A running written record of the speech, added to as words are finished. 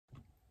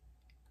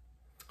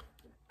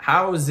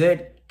How's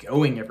it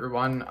going,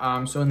 everyone?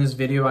 So in this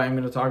video, I'm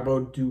going to talk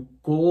about, do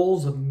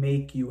goals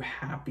make you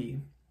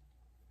happy?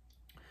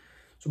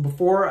 So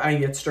before I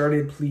get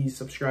started, please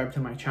subscribe to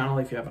my channel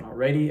if you haven't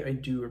already. I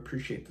do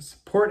appreciate the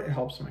support. It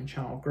helps my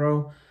channel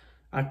grow.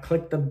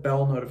 Click the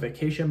bell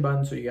notification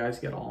button so you guys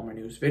get all my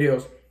newest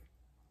videos.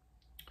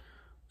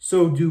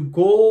 So do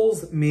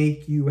goals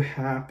make you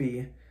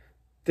happy?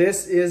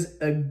 This is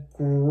a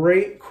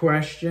great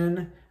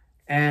question,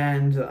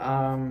 and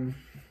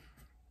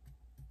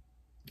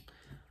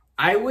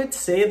I would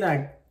say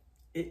that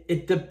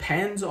it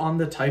depends on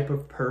the type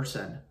of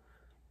person.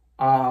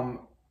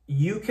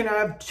 You can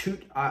have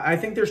I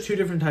think there's two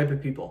different type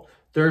of people.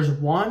 There's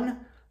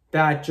one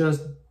that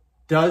just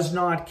does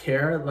not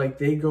care, like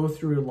they go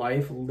through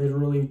life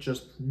literally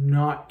just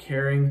not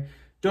caring,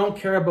 don't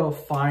care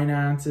about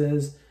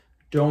finances,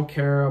 don't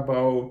care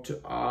about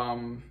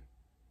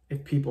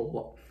if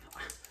people,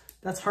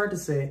 that's hard to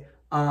say.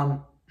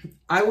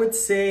 I would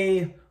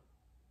say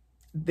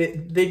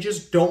they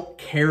just don't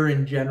care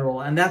in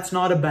general, and that's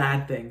not a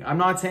bad thing. I'm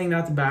not saying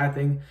that's a bad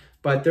thing,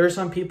 but there's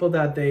some people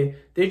that they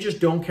just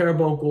don't care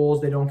about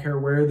goals. They don't care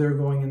where they're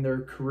going in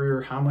their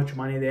career, how much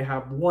money they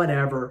have,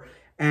 whatever.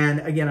 And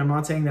again, I'm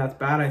not saying that's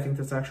bad. I think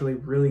that's actually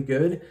really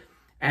good.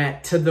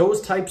 And to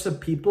those types of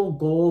people,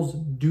 goals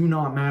do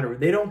not matter.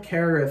 They don't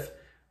care if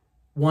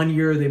one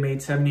year they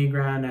made 70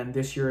 grand and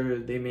this year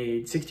they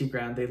made 60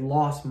 grand. They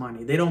lost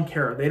money. They don't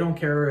care. They don't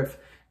care if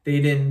they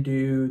didn't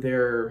do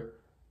their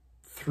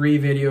 3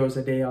 videos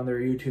a day on their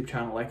YouTube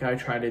channel like I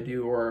try to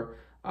do, or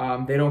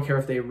they don't care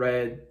if they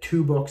read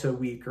 2 books a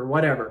week or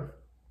whatever.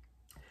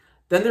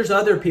 Then there's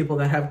other people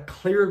that have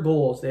clear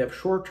goals. They have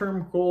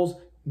short-term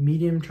goals,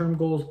 medium-term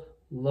goals,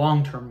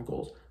 long-term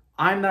goals.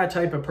 I'm that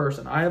type of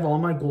person. I have all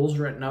my goals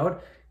written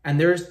out, and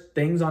there's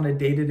things on a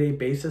day-to-day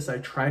basis I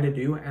try to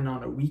do, and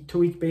on a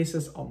week-to-week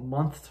basis, a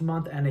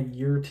month-to-month, and a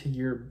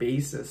year-to-year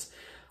basis.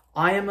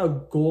 I am a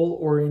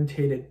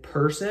goal-orientated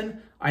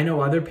person. I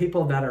know other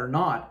people that are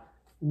not.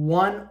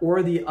 One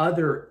or the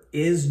other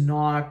is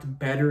not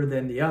better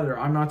than the other.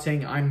 I'm not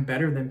saying I'm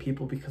better than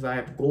people because I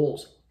have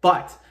goals,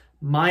 but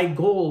my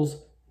goals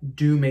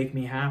do make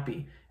me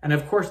happy. And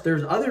of course,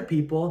 there's other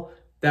people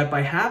that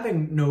by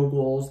having no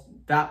goals,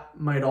 that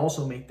might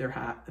also make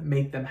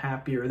them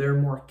happier. They're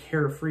more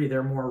carefree,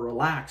 they're more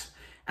relaxed.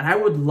 And I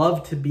would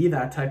love to be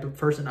that type of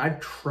person. I've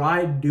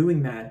tried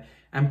doing that,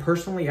 and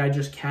personally, I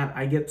just can't.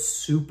 I get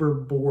super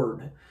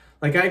bored.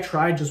 Like, I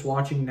tried just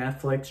watching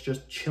Netflix,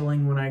 just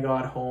chilling when I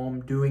got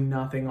home, doing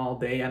nothing all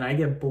day, and I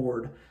get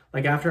bored.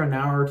 Like, after an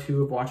hour or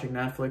two of watching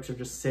Netflix or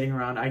just sitting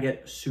around, I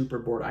get super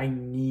bored. I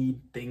need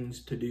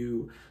things to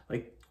do,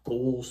 like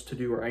goals to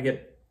do, or I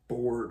get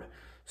bored.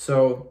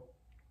 So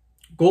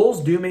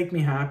goals do make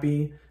me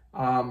happy.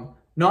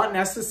 Not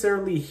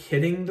necessarily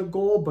hitting the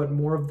goal, but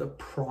more of the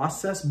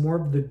process, more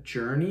of the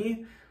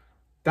journey.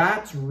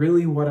 That's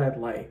really what I'd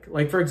like.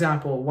 Like, for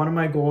example, one of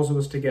my goals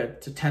was to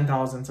get to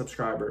 10,000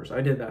 subscribers. I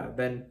did that.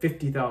 Then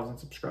 50,000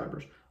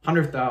 subscribers,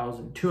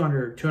 100,000,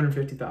 200,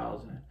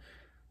 250,000.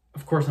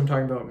 Of course, I'm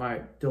talking about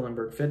my Dylan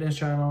Burke Fitness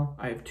channel.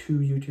 I have 2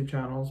 YouTube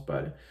channels,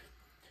 but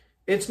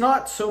it's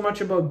not so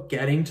much about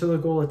getting to the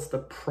goal. It's the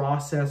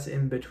process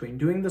in between,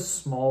 doing the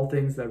small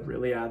things that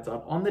really adds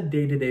up on the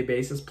day-to-day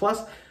basis.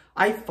 Plus,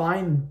 I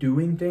find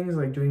doing things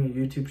like doing a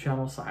YouTube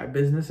channel, side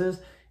businesses,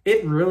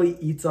 it really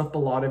eats up a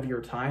lot of your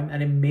time,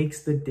 and it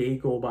makes the day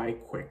go by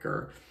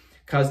quicker.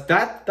 Because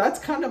that's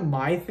kind of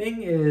my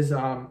thing, is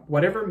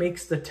whatever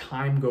makes the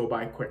time go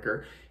by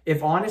quicker.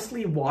 If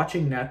honestly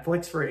watching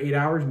Netflix for 8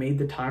 hours made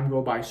the time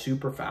go by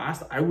super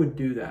fast, I would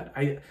do that.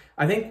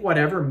 I think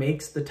whatever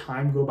makes the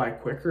time go by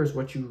quicker is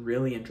what you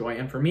really enjoy.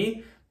 And for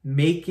me,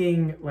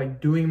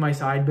 doing my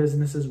side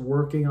businesses,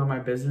 working on my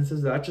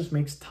businesses, that just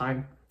makes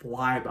time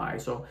fly by.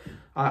 So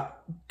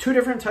 2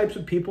 different types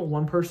of people.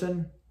 One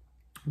person,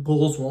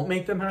 goals won't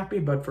make them happy,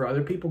 but for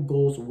other people,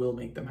 goals will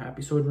make them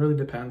happy. So it really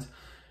depends.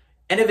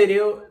 End of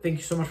video. Thank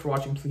you so much for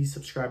watching. Please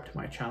subscribe to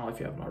my channel if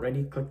you haven't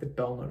already. Click the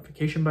bell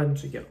notification button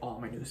so you get all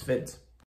my newest vids.